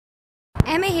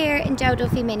Emma here in Joe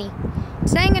Duffy Mini.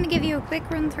 Today I'm going to give you a quick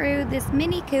run through this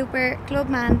Mini Cooper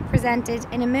Clubman presented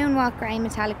in a moonwalk grey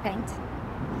metallic paint.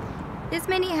 This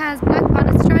Mini has black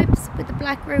bonnet stripes with the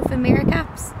black roof and mirror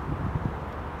caps,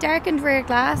 darkened rear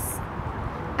glass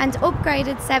and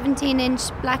upgraded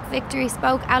 17-inch black Victory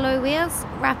spoke alloy wheels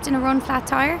wrapped in a run flat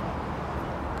tyre.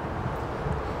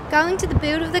 Going to the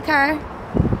boot of the car,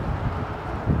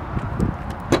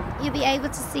 you'll be able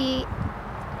to see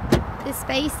the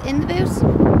space in the boot.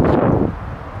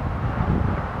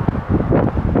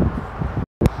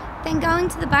 Then going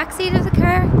to the back seat of the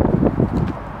car,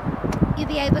 you'll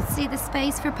be able to see the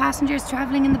space for passengers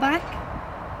travelling in the back.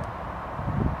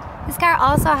 This car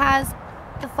also has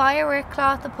the firework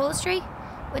cloth upholstery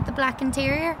with the black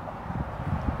interior.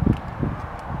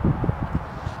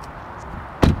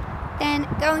 Then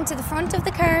going to the front of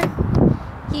the car,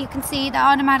 you can see the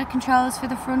automatic controls for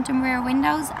the front and rear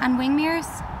windows and wing mirrors.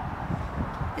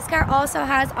 This car also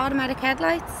has automatic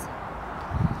headlights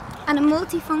and a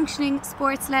multi-functioning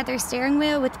sports leather steering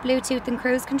wheel with Bluetooth and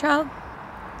cruise control.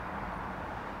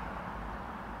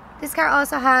 This car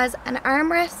also has an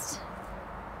armrest,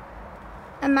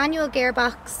 a manual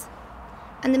gearbox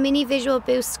and the Mini Visual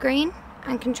Boost screen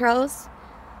and controls,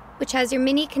 which has your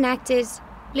Mini connected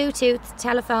Bluetooth,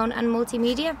 telephone and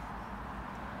multimedia.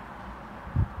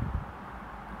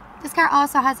 This car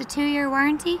also has a 2-year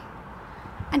warranty,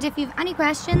 and if you have any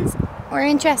questions or are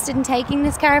interested in taking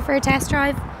this car for a test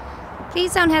drive,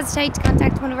 please don't hesitate to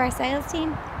contact one of our sales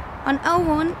team on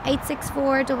 01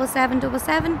 864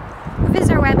 7777 or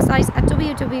visit our website at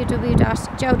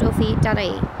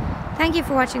www.joeduffy.ie. Thank you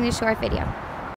for watching this short video.